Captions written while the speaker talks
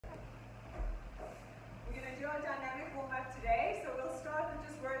do our dynamic warm-up today. So we'll start with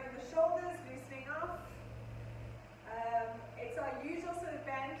just rolling the shoulders, loosening off. It's our usual sort of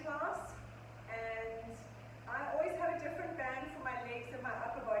band class, and I always have a different band for my legs and my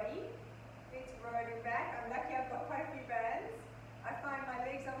upper body. It's rolling back. I'm lucky I've got quite a few bands. I find my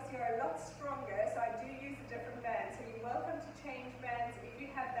legs obviously are a lot stronger, so I do use a different band. So you're welcome to change bands if you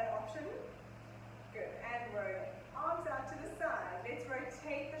have that option. Good, and rolling. Arms out to the side. Let's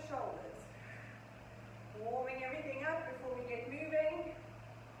rotate the shoulders. Warming everything up before we get moving.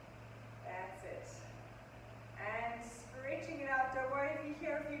 That's it. And stretching it out. Don't worry if you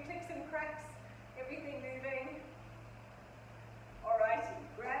hear a few clicks and cracks. Everything moving. Alrighty.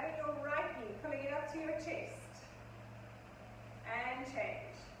 Grabbing your right knee, pulling it up to your chest. And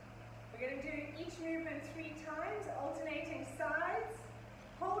change. We're going to do each movement 3 times, alternating sides.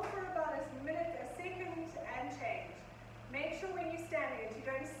 Hold for about a minute, a second, and change. Make sure when you're standing that you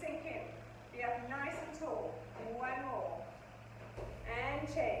don't sink in. Be up nice and tall. One more. And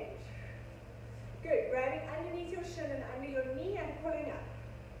change. Good. Grabbing underneath your shin and under your knee and pulling up.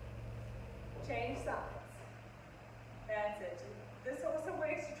 Change sides. That's it. This also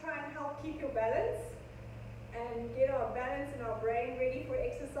works to try and help keep your balance and get our balance and our brain ready for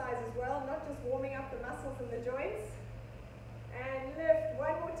exercise as well, not just warming up the muscles and the joints. And lift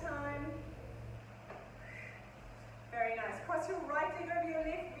one more time. Very nice. Cross your right leg over your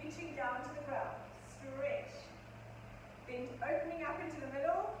left, reaching down to the ground. Stretch. Then opening up into the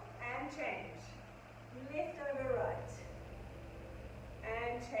middle and change. Left over right.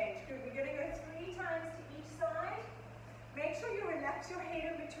 And change. Good. We're going to go 3 times to each side. Make sure you relax your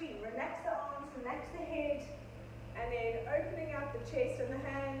head in between. Relax the arms, relax the head. And then opening up the chest and the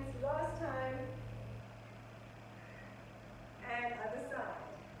hands. Last time. And other side.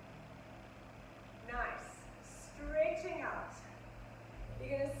 Nice. Stretching out.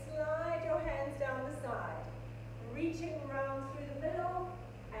 You're going to slide your hands down the side. Reaching around through the middle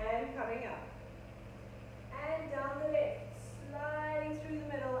and coming up. And down the left. Sliding through the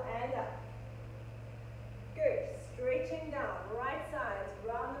middle and up. Good. Stretching down. Right sides.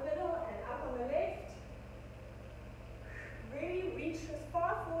 Round the middle and up on the left. Really reach as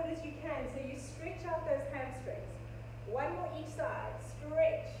far forward as you can so you stretch out those hamstrings. One more each side.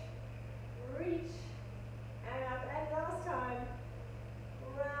 Stretch. Reach. And up. And last time.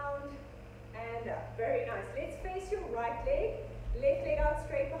 Round and up. Very nice. Let's face your right leg. Left leg out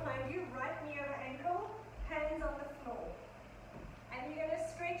straight behind you. Right knee over ankle. Hands on the floor. And you're going to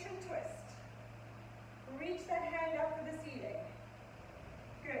stretch and twist. Reach that hand up to the ceiling.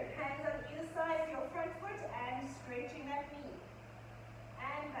 Good. Hands on either side of your front foot and stretching that knee.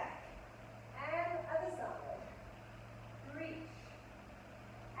 And back. And other side. Reach.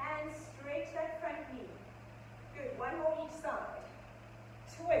 And stretch that front knee. Good. One more each side.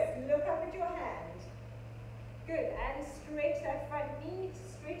 Twist. Look up at your hand. Good. And stretch that front knee.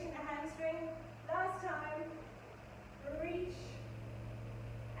 Stretching the hamstring. Last time. Reach.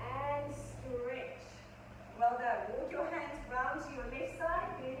 And stretch. Well done. Walk your hands round to your left side.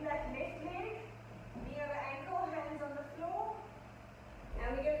 Bend that left leg. Knee over ankle. Hands on the floor.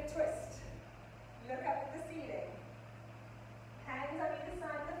 And we're going to twist. Look up at the ceiling. Hands on either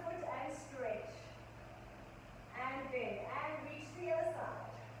side of the foot and stretch. And bend. And reach to the other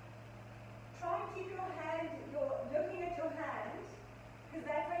side. Try and keep your hand, looking at your hand, because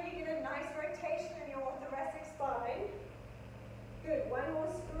that way you get a nice rotation in your thoracic spine. Good. One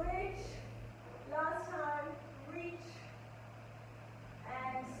more stretch. Last time. Reach.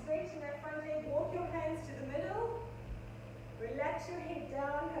 And straighten that front leg. Walk your hands to the middle. Relax your head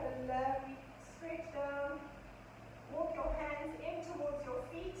down. Have a lovely stretch down. Walk your hands in towards your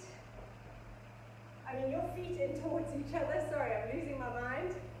feet. Your feet in towards each other. Sorry, I'm losing my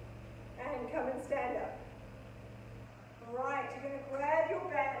mind. And come and stand up. Right, you're going to grab your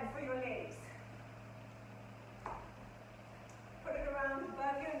band for your legs. Put it around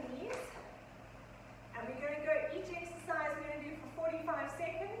above your knees. And we're going to go, each exercise we're going to do for 45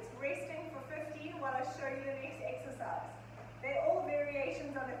 seconds, resting for 15 while I show you the next exercise. They're all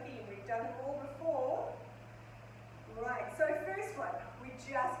variations on a theme. We've done them all before. Right, so first one, we're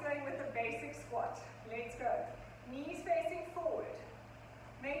just going with a basic squat. Let's go. Knees facing forward.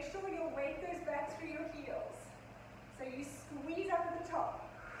 Make sure your weight goes back through your heels. So you squeeze up at the top.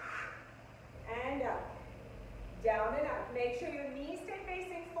 And up. Down and up. Make sure your knees stay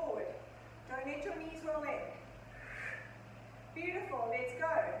facing forward. Don't let your knees roll in. Beautiful. Let's go.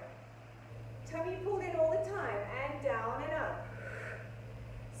 Tummy pulled in all the time. And down and up.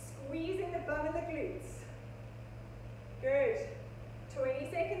 Squeezing the bum and the glutes. Good. 20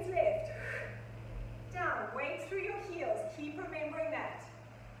 seconds left. Down. Weight through your heels. Keep remembering that.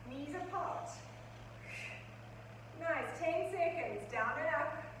 Knees apart.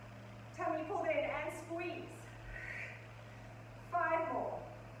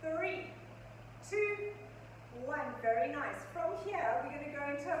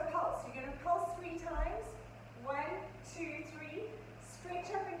 into a pulse. You're going to pulse 3 times. 1, 2, 3.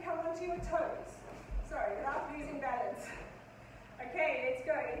 Stretch up and come onto your toes. Sorry, without losing balance. Okay, let's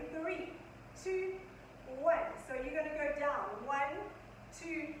go in 3, 2, 1. So you're going to go down. 1,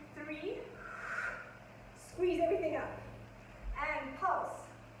 2, 3. Squeeze everything up. And pulse.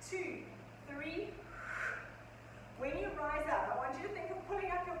 2, 3. When you rise up, I want you to think of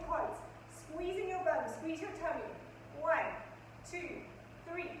pulling up your quads, squeezing your bum, squeeze your tummy. 1, 2,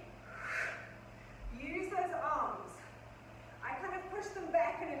 3. Use those arms. I kind of push them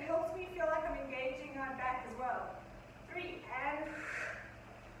back and it helps me feel like I'm engaging my back as well. 3,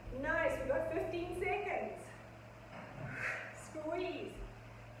 and nice, we've got 15 seconds. Squeeze.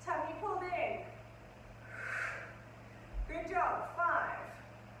 Tummy pulled in. Good job. 5.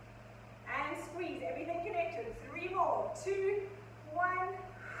 And squeeze. Everything connected. 3 more. 2, 1.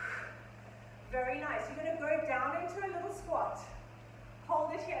 Very nice. You're going to go down into a little squat.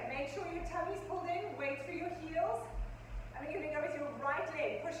 Hold it here. Make sure your tummy's pulled in. Weight through your heels. And we're going to go with your right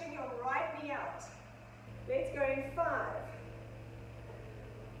leg, pushing your right knee out. Let's go in 5,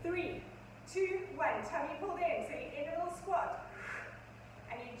 3, 2, 1. Tummy pulled in. So you're in a little squat.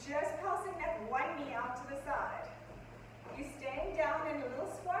 And you're just pulsing that one knee out to the side. You're staying down in a little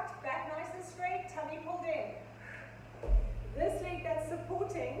squat, back nice and straight, tummy pulled in. This leg that's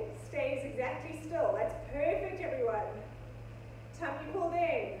supporting stays exactly still. That's perfect, everyone. Tummy pulled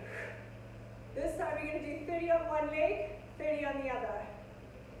in. This side we're going to do 30 on one leg, 30 on the other.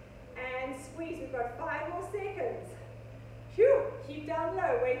 And squeeze. We've got 5 more seconds. Phew. Keep down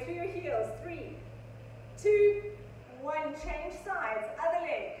low. Weight through your heels. 3, 2, 1. Change sides. Other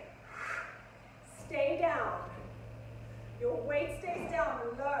leg. Stay down. Your weight stays down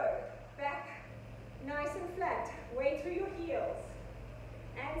low. Back nice and flat. Weight through your heels.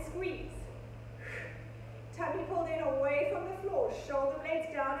 And squeeze. Tummy pulled in away from the floor. Shoulder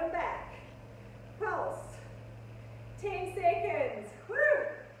blades down and back. Pulse. 10 seconds. Woo!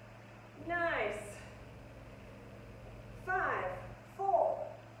 Nice. 5, 4,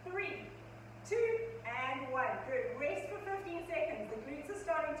 3, 2, and 1. Good. Rest for 15 seconds. The glutes are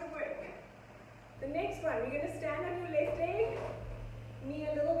starting to work. The next one, we're going to stand on your left leg, knee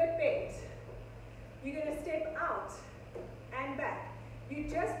a little bit bent. You're going to step out and back. You're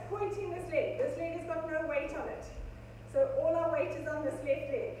just pointing this leg. This leg has got no weight on it. So all our weight is on this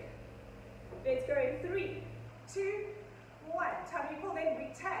left leg. Let's go in 3, 2, 1. Tummy pulled in.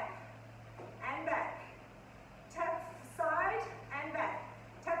 We tap and back. Tap side and back.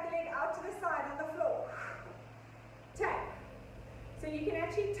 Tap the leg out to the side on the floor. Tap. So you can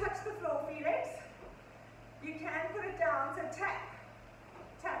actually touch the floor, Felix. You can put it down, so tap.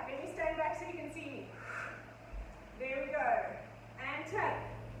 Tap. Let me stand back so you can see me. There we go. And tap.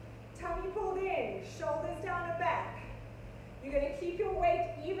 Tummy pulled in, shoulders down and back. You're going to keep your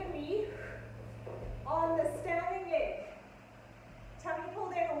weight evenly on the standing leg. Tummy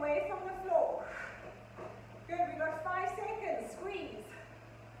pulled in away from the floor. Good. We've got 5 seconds. Squeeze.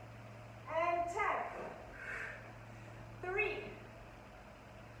 And tap. 3,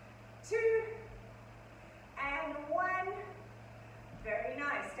 2, and 1. Very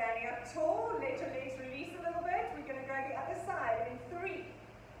nice. Standing up tall. Let your legs release a little bit. We're going to go the other side in 3,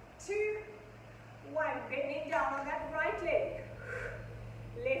 2, 1. Bending down on that right leg.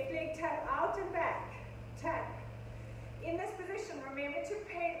 Left leg tap out and back. Tap. In this position, remember to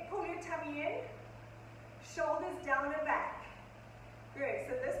pull your tummy in. Shoulders down and back. Good.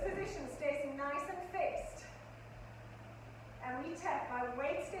 So this position stays nice and fixed. And we tap. My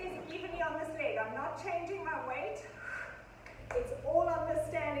weight stays evenly on this leg. I'm not changing my weight. It's all on the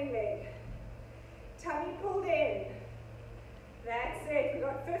standing leg. Tummy pulled in. That's it. We've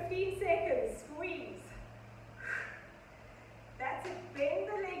got 15 seconds. Squeeze. That's it. Bend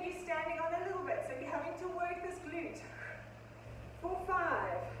the leg you're standing on a little bit. So you're having to work this glute. For 5,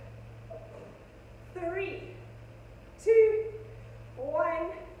 3, 2,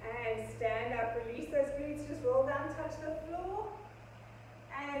 1. And stand up. Release those glutes. Just roll down, touch the floor.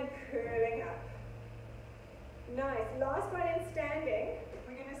 And curling up. Nice. Last one in standing.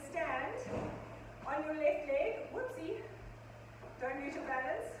 We're going to stand on your left leg. Whoopsie. Don't lose your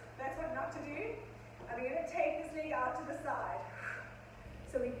balance. That's what not to do. And we're going to take this leg out to the side.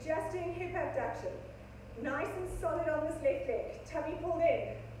 So we're just doing hip abduction. Nice and solid on this left leg. Tummy pulled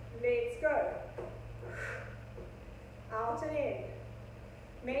in. Let's go. Out and in.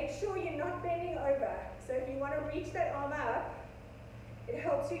 Make sure you're not bending over. So if you want to reach that arm up, it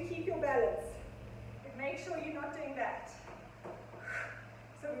helps you keep your balance. Make sure you're not doing that.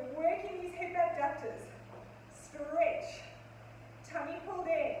 So we're working these hip abductors. Stretch. Tummy pulled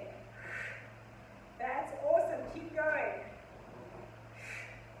in. That's awesome. Keep going.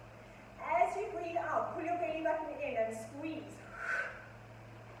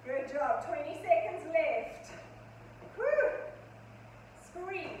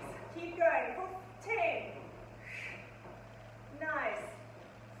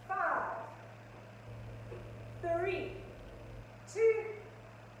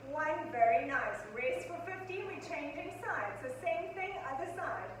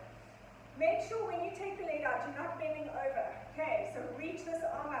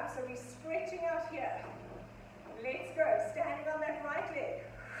 here. Let's go. Standing on that right leg.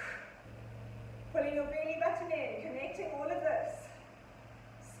 Pulling your belly button in, connecting all of this.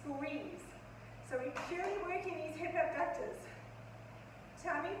 Squeeze. So we're purely working these hip abductors.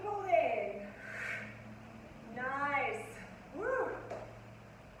 Tummy pull in. Nice. Woo.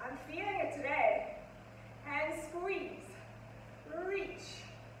 I'm feeling it today. Hands squeeze. Reach.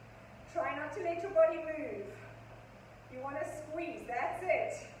 Try not to let your body move. You want to squeeze. That's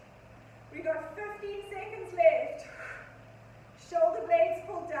it. We've got 15 seconds left. Shoulder blades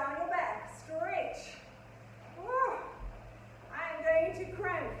pull down your back. Stretch. Woo. I'm going to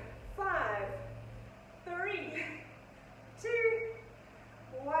crank. 5, 3, 2,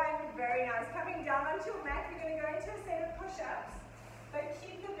 1. Very nice. Coming down onto your mat, we're going to go into a set of push-ups, but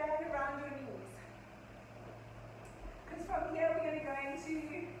keep the band around your knees. Because from here, we're going to go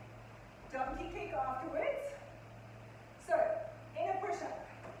into donkey kick afterwards. So, in a push-up,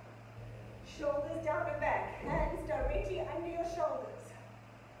 shoulders down and back, hands directly under your shoulders.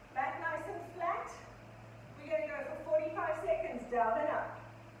 Back nice and flat. We're going to go for 45 seconds, down and up.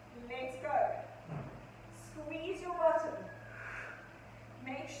 Let's go. Squeeze your bottom.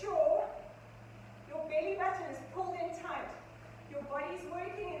 Make sure your belly button is pulled in tight. Your body's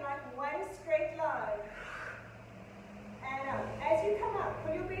working in like one straight line. And up. As you come up,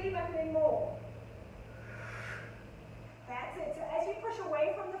 pull your belly button in more. That's it. So as you push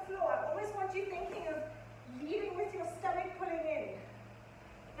away from the floor, I always want you thinking of leading with your stomach pulling in.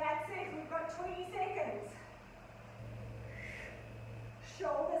 That's it. We've got 20 seconds.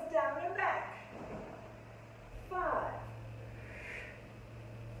 Shoulders down and back. 5,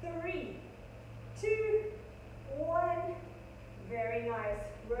 3, 2, 1. Very nice.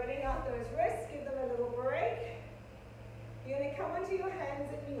 Rolling out those wrists. Give them a little break. You're going to come onto your hands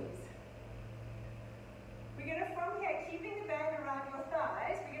and knees. We're going to, from here, keeping the band around your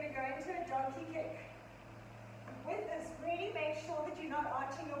thighs, we're going to go into a donkey kick. With this, really make sure that you're not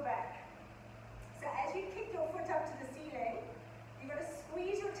arching your back. So as you kick your foot up to the ceiling, you've got to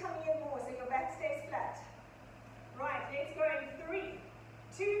squeeze your tummy in more so your back stays flat. Right, let's go in 3,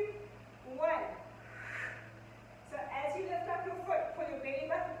 2, 1. So as you lift up your foot, pull your belly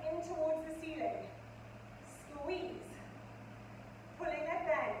button in towards the ceiling. Squeeze. Pulling that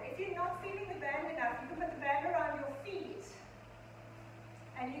band. If you're not feeling the band enough, you can put the band around your feet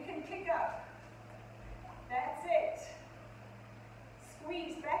and you can kick up. That's it.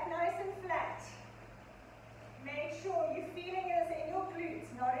 Squeeze back nice and flat. Make sure you're feeling it in your glutes,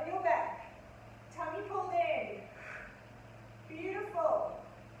 not in your back. Tummy pulled in. Beautiful.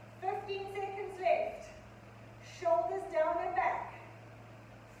 15 seconds left. Shoulders down and back.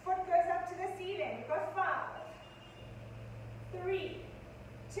 Foot goes up to the ceiling. You've got 5, 3,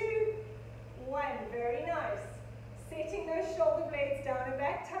 2, 1. Very nice. Setting those shoulder blades down and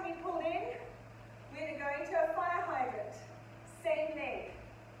back. Tummy pulled in. We're going to go into a fire hydrant. Same leg.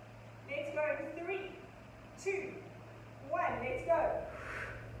 Let's go in 3, 2, 1. Let's go.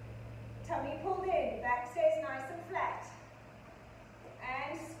 Tummy pulled in. Back stays nice and flat.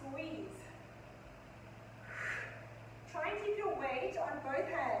 And squeeze. Try and keep your weight on both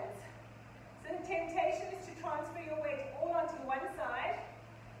hands. So the temptation is to transfer your weight all onto one side,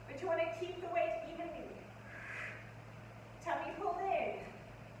 but you want to keep the weight evenly. Tummy pulled in.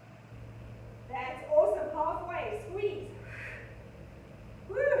 That's awesome. Halfway. Squeeze.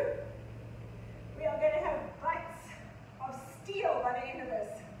 Woo! We are going to have butts of steel by the end of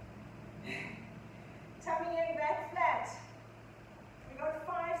this. Tummy in, back flat. We got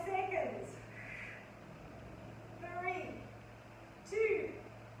 5 seconds. 3, 2,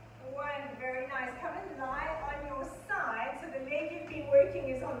 1. Very nice. Come and lie on your side so the leg you've been working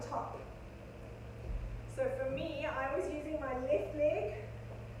is on top. So for me, I was using my left leg,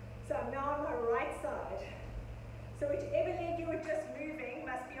 so I'm now on my right side. So whichever leg you were just moving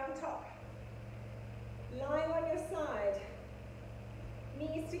must be on top. Lying on your side,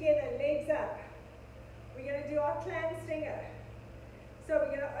 knees together, legs up. We're going to do our clam stinger. So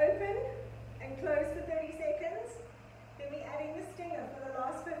we're going to open and close for 30 seconds. Then we're adding the stinger for the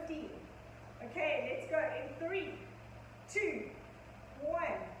last 15. Okay, let's go in 3, 2, 1.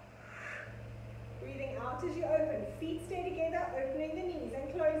 Breathing out as you open. Feet stay together, opening the knees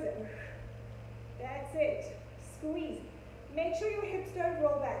and closing. That's it. Squeeze. Make sure your hips don't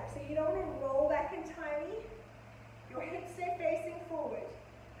roll back. So you don't want to roll back entirely. Your hips stay facing forward.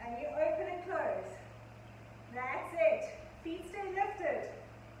 And you open and close. That's it. Feet stay lifted.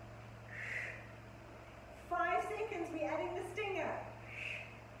 5 seconds, we're adding the stinger.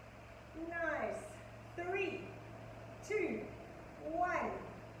 Nice. 3, 2, 1.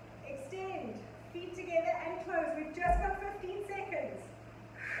 Extend. Feet together and close. We've just got 15 seconds.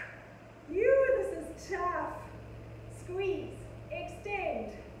 This is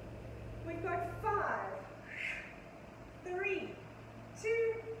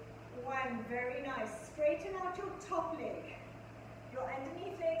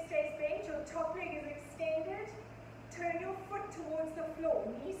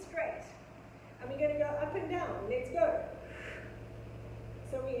straight. And we're going to go up and down. Let's go.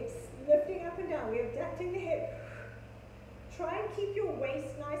 So we're lifting up and down. We're abducting the hip. Try and keep your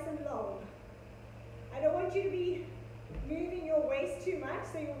waist nice and long. I don't want you to be moving your waist too much,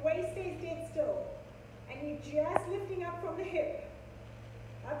 so your waist stays dead still. And you're just lifting up from the hip.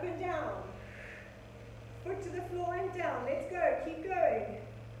 Up and down. Foot to the floor and down. Let's go. Keep going.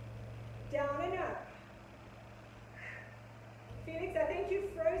 Down and up. Felix, I think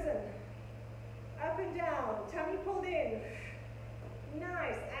you've frozen. Up and down. Tummy pulled in.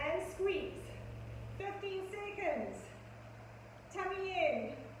 Nice. And squeeze. 15 seconds. Tummy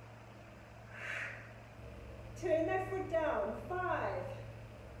in. Turn that foot down. 5,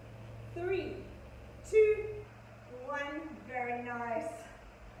 3, 2, 1. Very nice.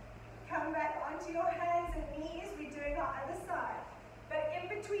 Come back onto your hands and knees. We're doing our other side. But in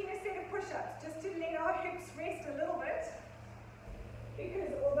between a set of push-ups, just to let our hips rest a little bit.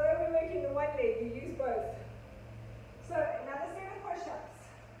 Because although we're working the one leg, you use both. So another set of push-ups.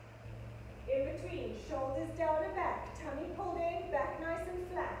 In between, shoulders down and back. Tummy pulled in, back nice and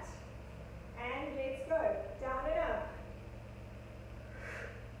flat. And let's go. Down and up.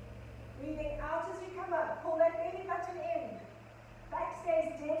 Breathing out as you come up. Pull that belly button in. Back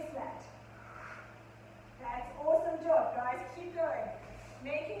stays dead flat. That's awesome job, guys. Keep going.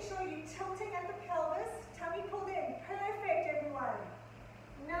 Making sure you're tilting at the pelvis. Tummy pulled in. Perfect, everyone.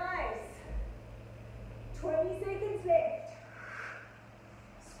 Nice. 20 seconds left.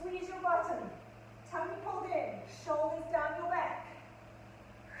 Squeeze your bottom. Tummy pulled in. Shoulders down your back.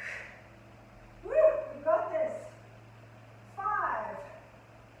 Woo! You got this. 5,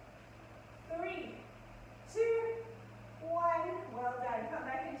 3, 2, 1. Well done. Come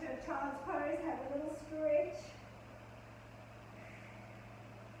back into a child's pose. Have a little stretch.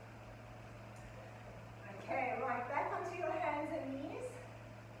 Okay, right. Back onto your hands and knees.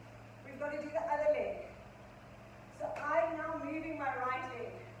 We've got to do the other leg. So I'm now moving my right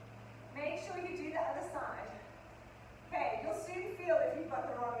leg. Make sure you do the other side. Okay, you'll soon feel if you've got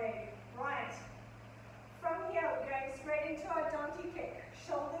the wrong leg. Right. From here, we're going straight into our donkey kick.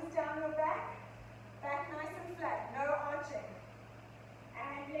 Shoulders down your back. Back nice and flat. No arching.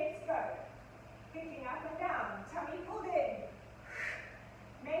 And let's go. Kicking up and down. Tummy pulled in.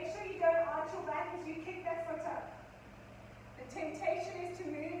 Make sure you don't arch your back as you kick that foot up. The temptation is to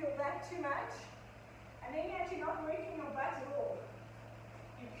move your back too much. And then you're actually not working your butt at all.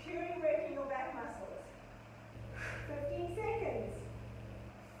 You're purely working your back muscles. 15 seconds.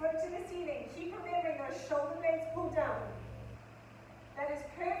 Foot to the ceiling. Keep remembering those shoulder blades pulled down. That is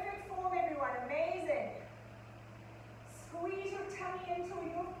perfect form, everyone. Amazing. Squeeze your tummy into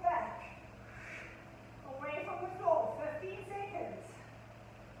your back. Away from the floor. 15 seconds.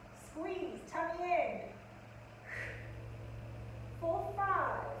 Squeeze. Tummy in. 4, 5,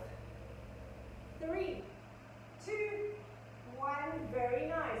 3, 2, 1. Very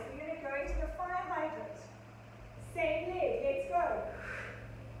nice. We're going to go into the fire hydrant. Same leg. Let's go.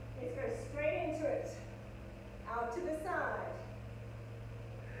 Let's go straight into it. Out to the side.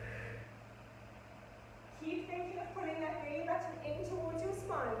 Keep thinking of pulling that belly button in towards your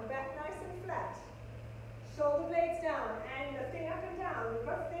spine. Back nice and flat. Shoulder blades down and lifting up and down. We've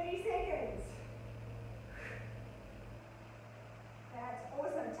got 30 seconds. That's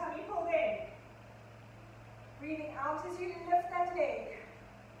awesome. Tummy pulled in. Breathing out as you lift that leg.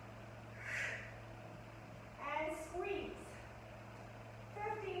 And squeeze.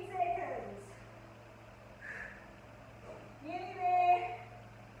 15 seconds. Nearly there.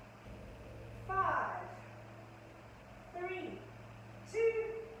 5, 3, 2,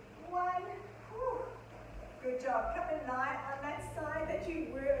 1. Whew. Good job. Come and lie on that side that you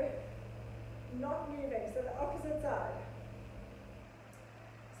were not moving, so the opposite side.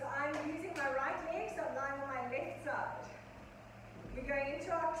 So I'm using my right leg, so I'm lying on my left side. We're going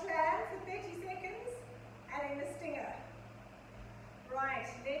into our clam for 30 seconds, and then the stinger. Right,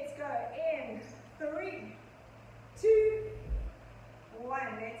 let's go. In 3, 2, 1.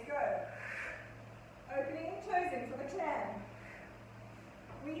 Let's go. Opening and closing for the clam.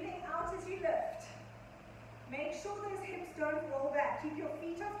 Breathing out as you lift. Make sure those hips don't roll back. Keep your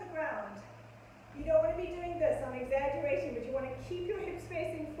feet off the ground. You don't want to be doing this. I'm exaggerating, but you want to keep your hips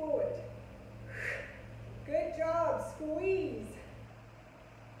facing forward. Good job. Squeeze.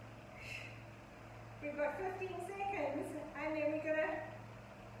 We've got 15 seconds, and then we're going to...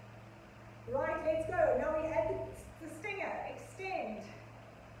 Right, let's go. Now we add the stinger. Extend.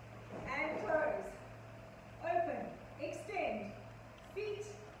 And close. Open. Extend. Feet.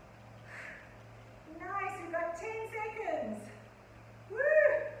 Nice. We've got 10 seconds. Woo!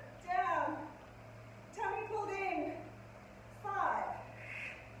 Down. Tummy pulled in. 5,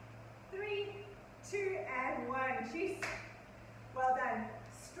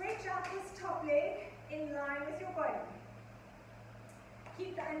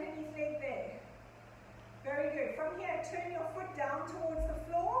 Keep the underneath leg there. Very good. From here, turn your foot down towards the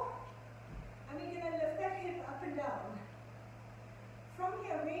floor. And we're going to lift that hip up and down. From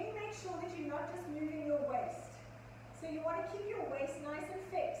here, really make sure that you're not just moving your waist. So you want to keep your waist nice and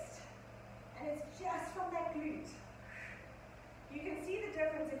fixed. And it's just from that glute. You can see the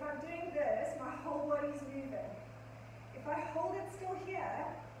difference. If I'm doing this, my whole body's moving. If I hold it still here,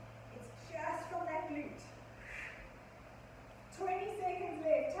 it's just from that glute. 20 seconds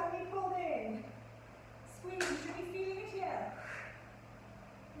left. Tummy pulled in. Squeeze. You should be feeling it here.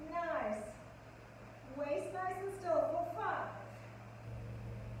 Nice. Waist nice and still for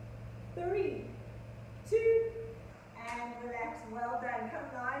 5, 3, 2, and relax. Well done. Come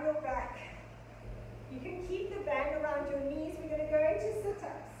lie on your back. You can keep the band around your knees. We're going to go into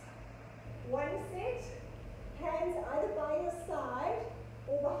sit-ups. One set, hands either by your side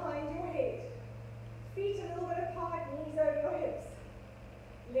or behind your head. Feet a little bit apart, knees over your hips.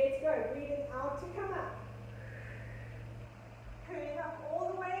 Let's go. Breathing out to come up. Curling up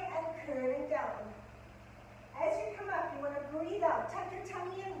all the way and curling down. As you come up, you want to breathe out. Tuck your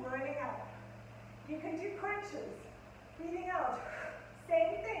tummy in, rolling up. You can do crunches. Breathing out.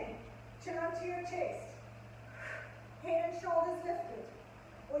 Same thing. Chin onto your chest. Head and shoulders lifted.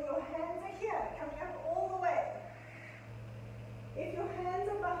 Or your hands are here, coming up all the way. If your hands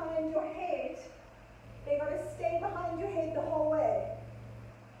are behind your head, they've got to stay behind your head the whole way.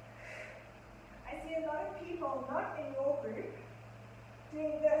 I see a lot of people, not in your group,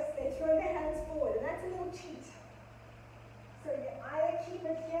 doing this. They throw their hands forward, and that's a little cheat. So you either keep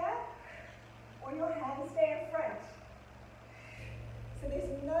it here, or your hands stay in front. So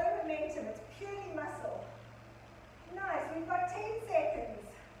there's no momentum, it's purely muscle. Nice, we've got 10 seconds.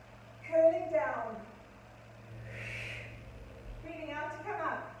 Curling down. Breathing out to come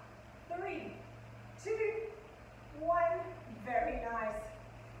up. 3, 2, 1. Very nice.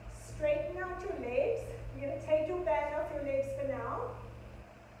 Straighten out your legs. We're going to take your band off your legs for now.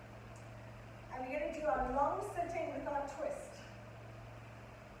 And we're going to do our long sitting with our twist.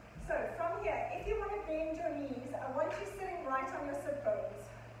 So from here, if you want to bend your knees, I want you sitting right on your sit bones.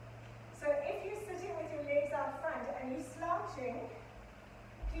 So if you're sitting with your legs out front and you're slouching,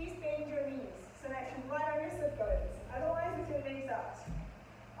 please bend your knees so that you're right on your sit bones. Otherwise, with your legs out.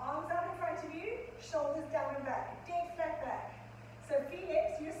 Arms out in front of you, shoulders down and back, dead flat back. So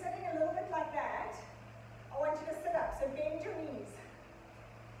Felix, you're sitting a little bit like that. I want you to sit up, so bend your knees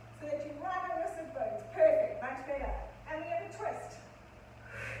so that you're right on your sit bones. Perfect, much better. And we're going to twist.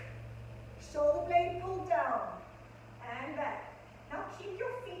 Shoulder blade pulled down and back. Now keep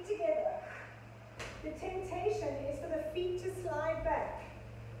your feet together. The temptation is for the feet to slide back.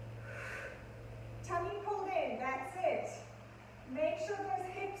 Tummy pulled in, that's it. Make sure those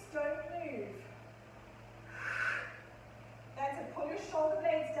hips don't move. That's it, pull your shoulder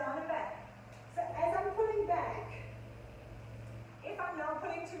blades down and back. So as I'm pulling back, if I'm now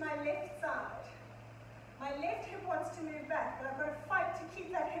pulling to my left side, my left hip wants to move back, but I've got to fight to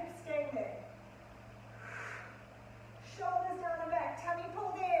keep that hip staying there. Shoulders down and back, tummy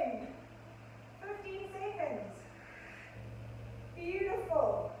pulled in. 15 seconds.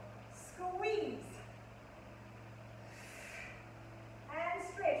 Beautiful. Squeeze. And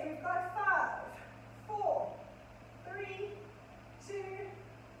stretch. We've got 5, 4, 3, 2,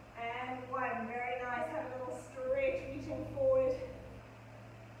 and 1. Very nice. Have a little stretch, reaching forward.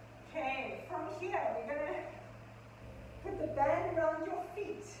 Okay, from here, we're going to put the band around your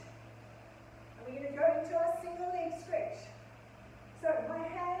feet. And we're going to go into our single leg stretch. So my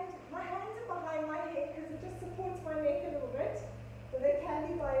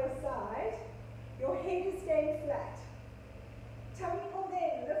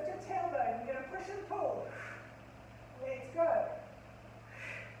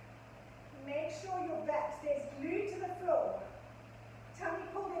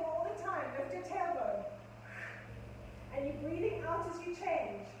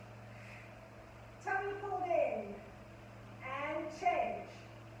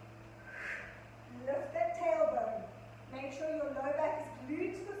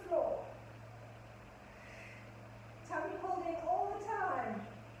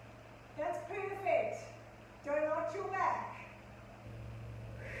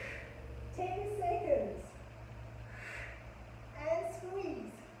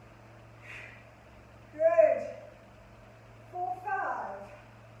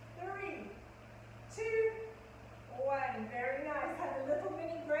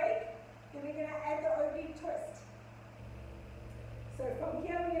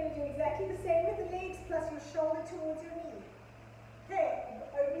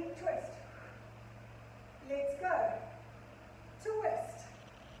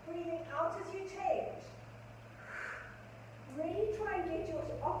Breathing out as you change. Really try and get your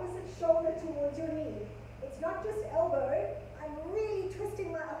opposite shoulder towards your knee. It's not just elbow, I'm really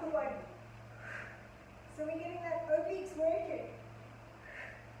twisting my upper body. So we're getting that obliques working.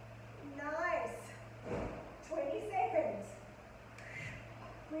 Nice. 20 seconds.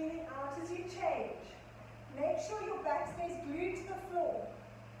 Breathing out as you change. Make sure your back stays glued to the floor.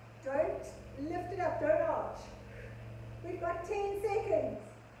 Don't lift it up, don't arch. We've got 10 seconds.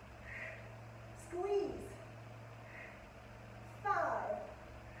 Squeeze. 5,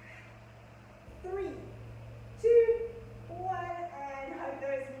 3, 2, 1, and hug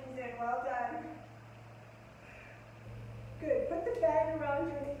those knees in. Well done. Good. Put the band around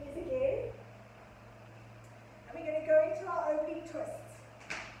your knees again. And we're going to go into our oblique twists.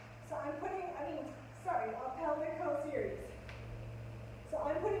 So I'm putting, our pelvic curl series. So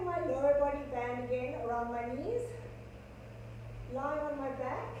I'm putting my lower body band again around my knees, lying on my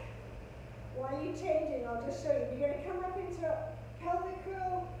back. While you're changing, I'll just show you. We're going to come up into a pelvic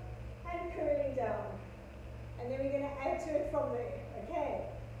curl and curling down. And then we're going to add to it from there. Okay?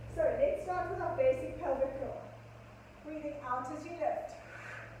 So let's start with our basic pelvic curl. Breathing out as you lift.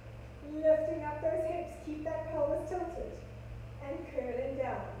 Lifting up those hips. Keep that pelvis tilted. And curling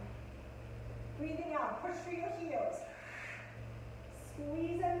down. Breathing out. Push through your heels.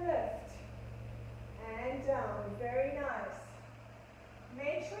 Squeeze and lift. And down. Very nice.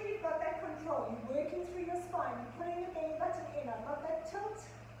 Make sure you've got that control. You're working through your spine. You're putting the belly button in. I've got that tilt.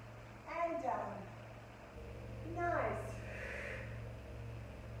 And down. Nice.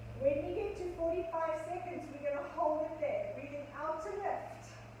 When we get to 45 seconds, we're going to hold it there. Breathing out to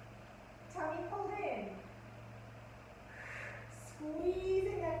lift. Tummy pulled in.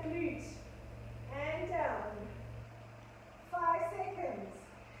 Squeezing that glute. And down. 5 seconds.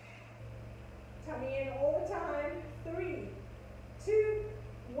 Tummy in all the time. 3, 2,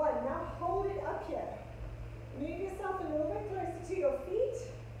 1. Now hold it up here. Move yourself a little bit closer to your feet.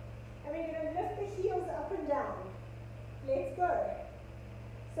 And we're going to lift the heels up and down. Let's go.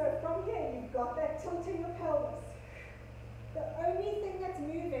 So from here, you've got that tilt in your pelvis. The only thing that's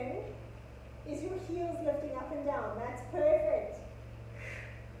moving is your heels lifting up and down. That's perfect.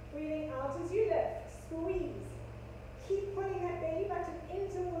 Breathing out as you lift. Squeeze. Keep pulling that belly button in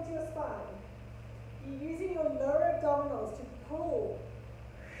towards your spine. You're using your lower abdominals to pull.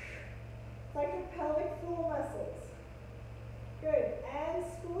 It's like your pelvic floor muscles. Good. And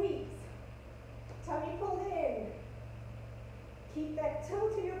squeeze. Tummy pulled in. Keep that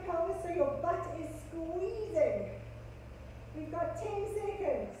tilt in your pelvis so your butt is squeezing. We've got 10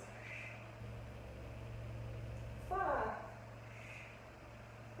 seconds. 5,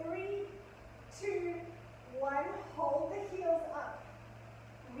 3, 2, 1. Hold the heels up.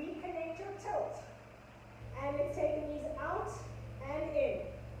 Reconnect your tilt. And let's take the knees out and in.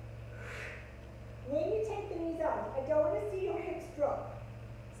 When you take the knees out, I don't want to see your hips drop.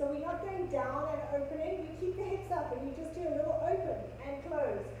 So we're not going down and opening. You keep the hips up and you just do a little open and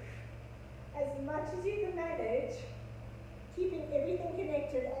close. As much as you can manage, keeping everything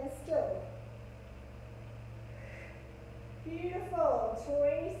connected and still. Beautiful.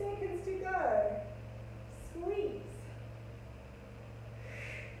 20 seconds to go. Squeeze.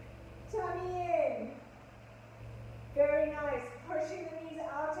 Tummy in. Very nice. Pushing the knees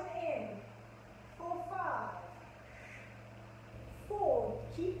out and in. For 5, 4.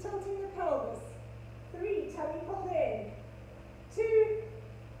 Keep tilting the pelvis. 3. Tummy pulled in. 2,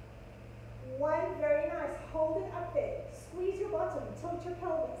 1. Very nice. Hold it up there. Squeeze your bottom. Tilt your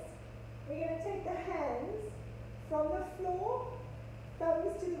pelvis. We're going to take the hands from the floor,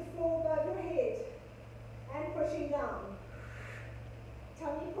 thumbs to the floor above your head, and pushing down.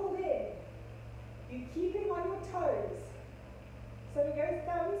 Tummy pulled in. You're keeping on your toes. So we go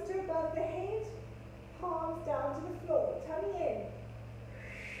thumbs to above the head, palms down to the floor. Tummy in.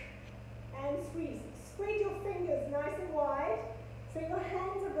 And squeeze. Spread your fingers nice and wide so your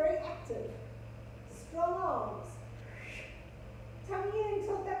hands are very active. Strong arms. Tummy in,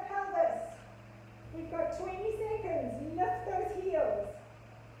 tilt that pelvis. We've got 20 seconds. Lift those heels.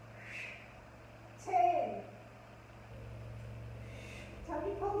 10.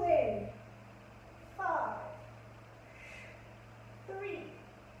 Tummy pulled in. 5, 3,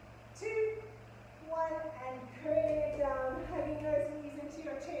 2, 1, and curling it down, hugging those knees into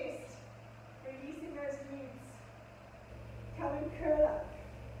your chest, releasing those glutes. Come and curl up.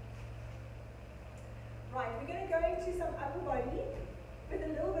 Right, we're going to go into some upper body, but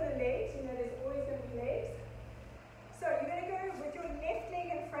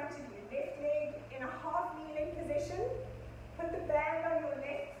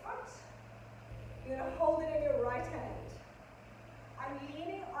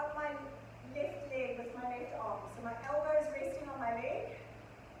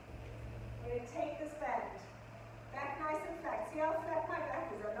I'm going to take this band. Back nice and flat. See how flat my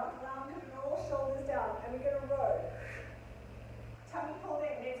back is? I'm not rounded at all, shoulders down. And we're going to roll. Tummy pulled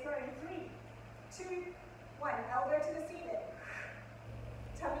in. Let's go in 3, 2, 1. Elbow to the ceiling.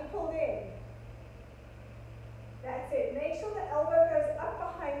 Tummy pulled in. That's it. Make sure the elbow goes up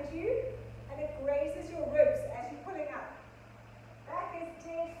behind you and it grazes your ribs as you're pulling up. Back is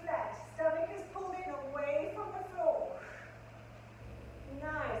dead flat. Stomach is pulled in away from the floor.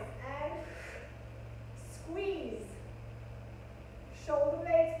 Nice. And squeeze. Shoulder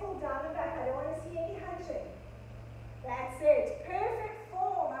blades pull down and back. I don't want to see any hunching. That's it. Perfect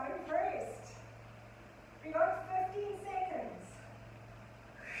form. I'm impressed. We got 15 seconds.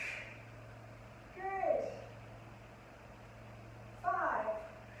 Good. 5,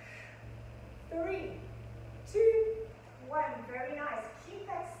 3, 2, 1. Very nice. Keep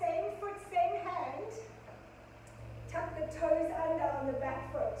that same foot, same hand. Tuck the toes under on the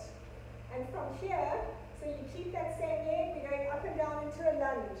back foot. And from here, so you keep that same leg, we're going up and down into a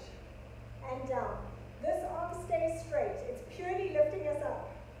lunge. And down. This arm stays straight. It's purely lifting us up.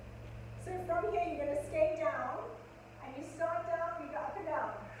 So from here, you're going to stay down. And you start down, you go up and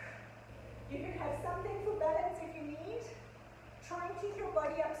down. You can have something for balance if you need. Try and keep your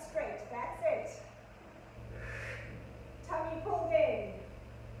body up straight. That's it. Tummy pulled in.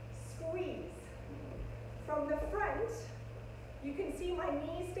 Squeeze. From the front, you can see my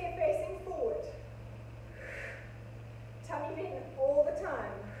knees stay facing forward. Tummy in all the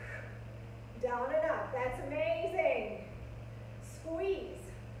time. Down and up. That's amazing. Squeeze.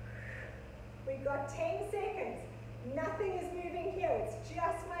 We've got 10 seconds. Nothing is moving here. It's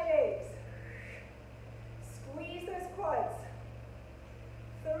just my legs. Squeeze those quads.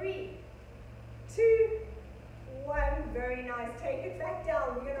 3, 2, 1. Very nice. Take it back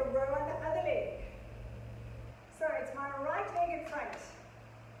down. We're going to row on the other leg. So it's my right leg in front.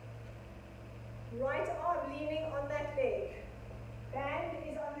 Right arm leaning on that leg. Band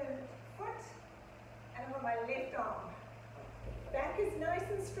is on the foot and on my left arm. Back is nice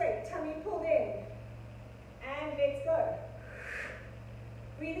and straight. Tummy pulled in. And let's go.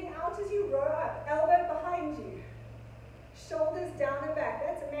 Breathing out as you row up. Elbow behind you. Shoulders down and back.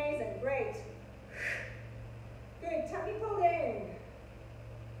 That's amazing. Great. Good. Tummy pulled in.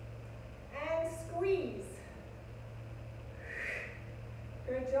 And squeeze.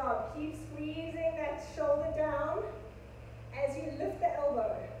 Good job. Keep squeezing that shoulder down as you lift the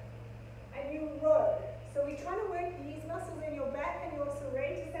elbow. And you row. So we're trying to work these muscles in your back and your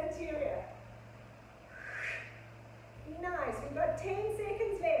serratus anterior. Nice. We've got 10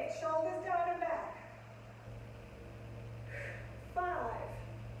 seconds left. Shoulders down and back. 5,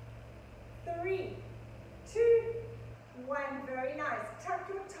 3, 2, 1. Very nice. Tuck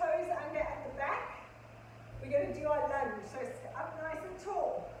your toes under at the back. We're going to do our lunge. So up nice and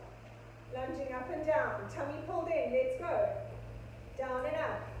tall. Lunging up and down. Tummy pulled in. Let's go. Down and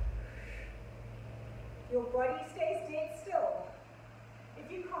up. Your body stays dead still.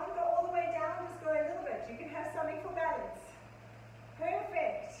 If you can't go all the way down, just go a little bit. You can have something for balance.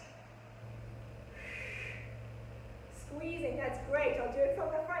 Perfect. Squeezing, that's great. I'll do it from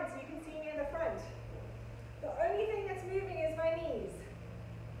the front so you can see me in the front. The only thing that's moving is my knees.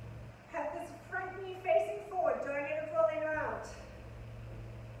 Have this front knee facing forward. Don't get it rolling around.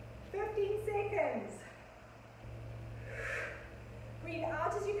 15 seconds. Breathe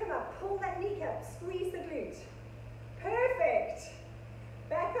out as you come up. Pull that kneecap. Squeeze the glute. Perfect.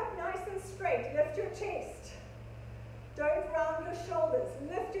 Back up nice and straight. Lift your chest. Don't round your shoulders.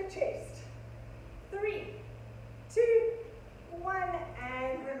 Lift your chest. 3, 2, 1,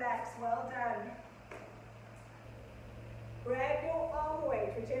 and relax. Well done. Grab your arm weight,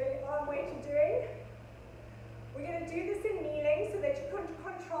 whichever arm weight you're doing. We're going to do this in kneeling so that you can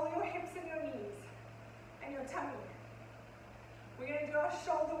control your hips and your knees and your tummy. We're going to do our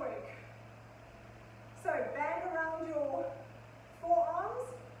shoulder work. So band around your forearms,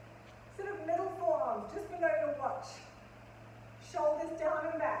 sort of middle forearms, just below your watch. Shoulders down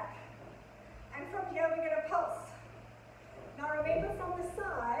and back. And from here we're going to pulse. Now remember, from the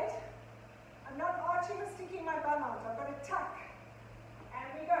side, I'm not arching or sticking my bum out. I've got to tuck.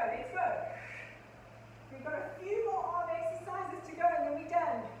 And we go. Let's go. We've got a few more arm exercises to go and then we're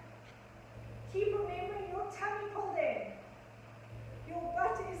done. Keep remembering your tummy pulled in. Your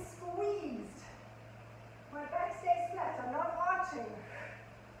butt is squeezed. My back stays flat. I'm not arching.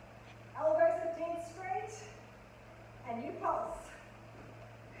 Elbows are dead straight. And you pulse.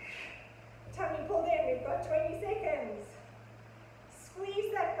 Tummy pulled in. We've got 20 seconds.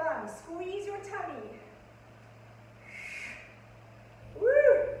 Squeeze that bum. Squeeze your tummy.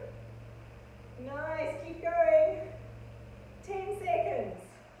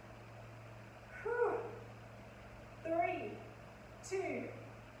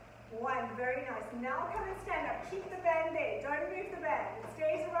 keep the band there. Don't move the band. It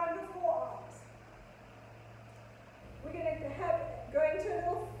stays around your forearms. We're going to go into a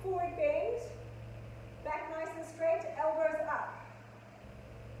little forward bend. Back nice and straight, elbows up.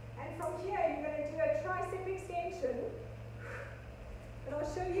 And from here, you're going to do a tricep extension. And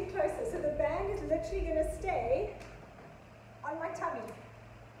I'll show you closer. So the band is literally going to stay on my tummy.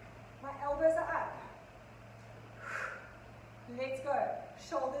 My elbows are up. Let's go.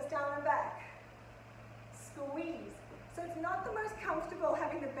 Shoulders down and back. Squeeze. So it's not the most comfortable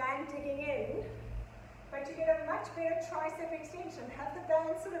having the band digging in, but you get a much better tricep extension. Have the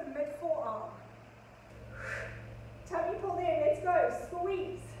band sort of mid-forearm. Tummy pulled in. Let's go.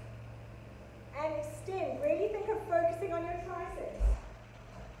 Squeeze. And extend. Really think of focusing on your triceps.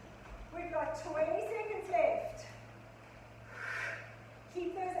 We've got 20 seconds left.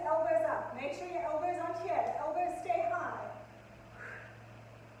 Keep those elbows up. Make sure your elbows aren't here. The elbows stay high.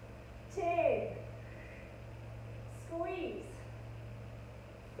 10. Squeeze.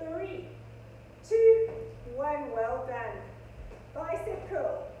 3, 2, 1. Well done. Bicep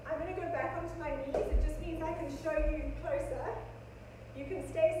curl. I'm going to go back onto my knees. It just means I can show you closer. You can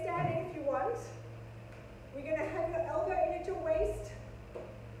stay standing if you want. We're going to have your elbow in at your waist,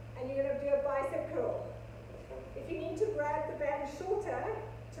 and you're going to do a bicep curl. If you need to grab the band shorter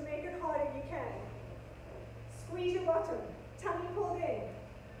to make it harder, you can. Squeeze your bottom. Tummy pulled in.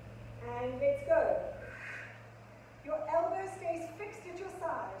 And let's go. Your elbow stays fixed at your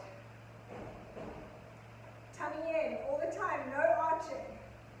side. Tummy in all the time, no arching.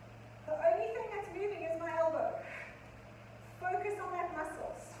 The only thing that's moving is my elbow. Focus on that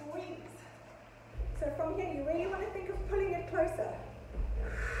muscle. Squeeze. So from here, you really want to think of pulling it closer.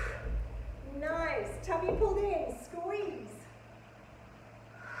 Nice. Tummy pulled in. Squeeze.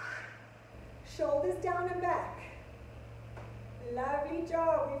 Shoulders down and back. Lovely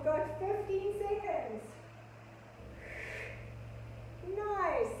job. We've got 15 seconds.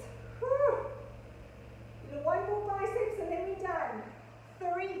 Nice. Whew. One more biceps and then we're done.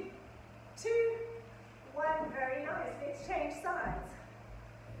 3, 2, 1. Very nice. Let's change sides.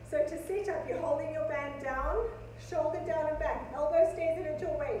 So to sit up, you're holding your band down, shoulder down and back. Elbow stays in at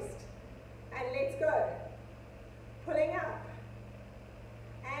your waist. And let's go. Pulling up.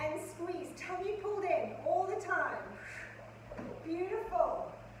 And squeeze. Tummy pulled in all the time.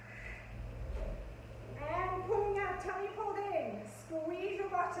 Beautiful. And pulling up. Tummy pulled in. Squeeze your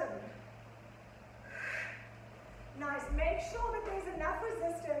bottom. Nice. Make sure that there's enough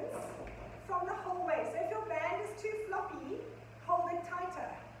resistance from the whole way. So if your band is too floppy, hold it tighter.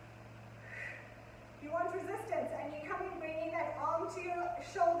 You want resistance, and you come in bringing that arm to your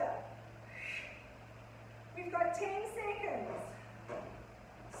shoulder. We've got 10 seconds.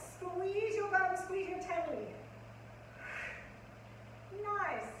 Squeeze your bum, squeeze your tummy.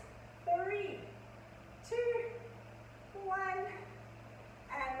 Nice. 3, 2, 1.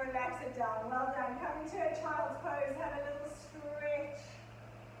 And relax it down. Well done. Come into a child's pose. Have a little stretch.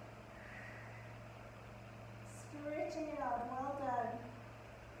 Stretching it out. Well done.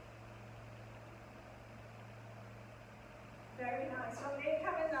 Very nice. From there,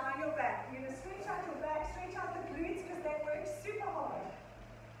 come and lie on your back. You're going to stretch out your back, stretch out the glutes because they work super hard.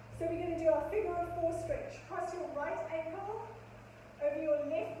 So we're going to do our figure of 4 stretch. Cross your right ankle over your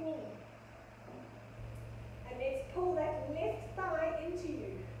left knee. And let's pull that left thigh into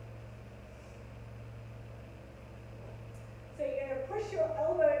you. So you're going to push your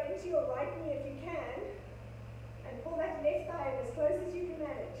elbow into your right knee if you can, and pull that left thigh as close as you can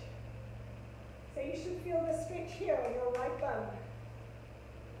manage. So you should feel the stretch here on your right bum.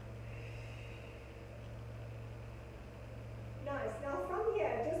 Nice. Now from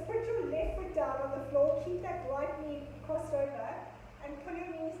here, just put your left foot down on the floor, keep that right knee crossed over, and pull your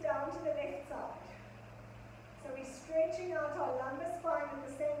knees down to the left side. So we're stretching out our lumbar spine at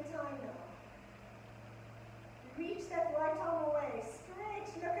the same time now. Reach that right arm away.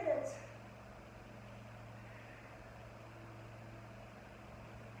 Stretch, look at it.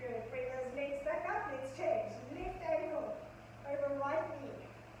 Good. Bring those legs back up. Let's change. Left ankle over right knee.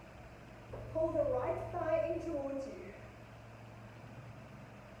 Pull the right thigh in towards you.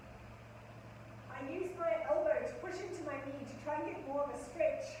 I use my elbow to push into my knee to try and get more of a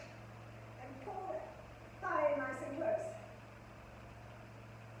stretch. And pull the thigh nice and close.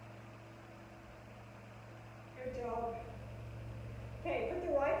 Good job. Okay, put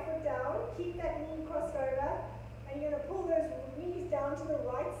the right foot down. Keep that knee crossed over. And you're going to pull those knees down to the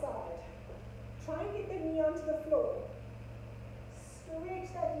right side. Try and get the knee onto the floor.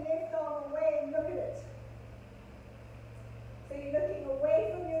 Stretch that left arm away and look at it. So you're looking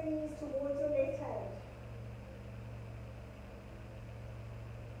away from your knees towards your left hand.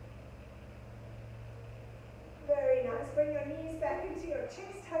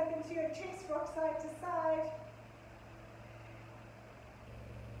 hug into your chest, rock side to side.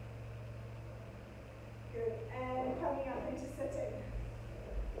 Good, and coming up into sitting.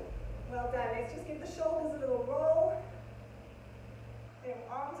 Well done. Let's just give the shoulders a little roll. The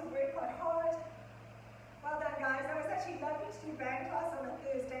arms have worked quite hard. Well done, guys. That was actually lovely to do band class on a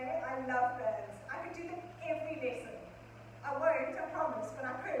Thursday. I love bands. I could do them every lesson. I won't, I promise, but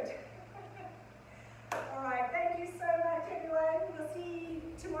I could. All right, thank you so much, everyone. We'll see you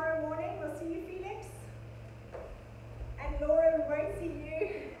tomorrow morning. We'll see you, Felix. And Laura, we won't see you.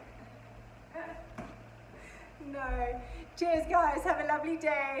 No. Cheers, guys. Have a lovely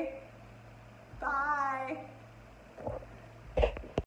day. Bye.